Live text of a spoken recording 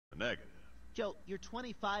Negative. Joe, your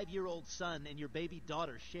 25-year-old son and your baby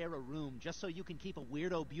daughter share a room just so you can keep a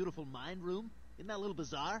weirdo, beautiful mind room? Isn't that a little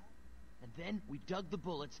bizarre? And then we dug the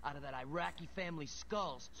bullets out of that Iraqi family's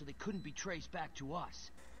skulls so they couldn't be traced back to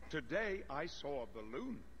us. Today I saw a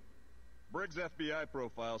balloon. Briggs' FBI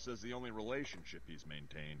profile says the only relationship he's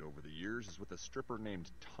maintained over the years is with a stripper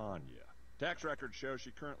named Tanya. Tax records show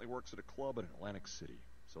she currently works at a club in Atlantic City.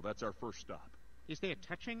 So that's our first stop. Is there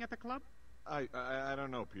touching at the club? I don't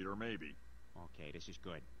know, Peter. Maybe. Okay, this is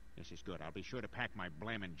good. This is good. I'll be sure to pack my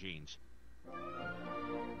blammin' jeans.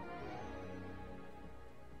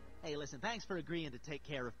 Hey, listen, thanks for agreeing to take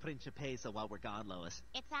care of Principessa while we're gone, Lois.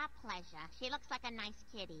 It's our pleasure. She looks like a nice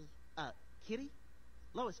kitty. Kitty?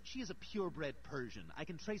 Lois, she is a purebred Persian. I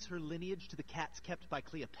can trace her lineage to the cats kept by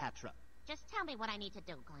Cleopatra. Just tell me what I need to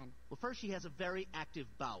do, Glenn. Well, first, she has a very active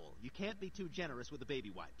bowel. You can't be too generous with the baby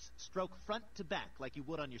wipes. Stroke front to back like you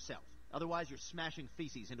would on yourself. Otherwise, you're smashing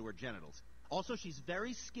feces into her genitals. Also, she's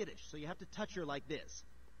very skittish, so you have to touch her like this.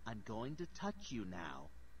 I'm going to touch you now.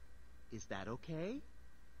 Is that okay?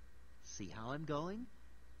 See how I'm going?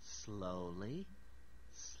 Slowly.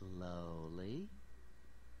 Slowly.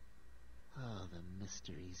 Oh, the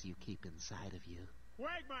mysteries you keep inside of you.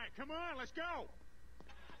 Quagmire, come on, let's go!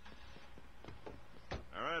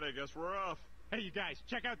 All right, I guess we're off. Hey, you guys,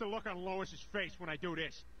 check out the look on Lois's face when I do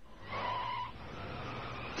this.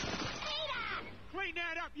 Peter! Clean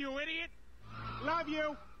that up, you idiot! Love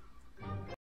you!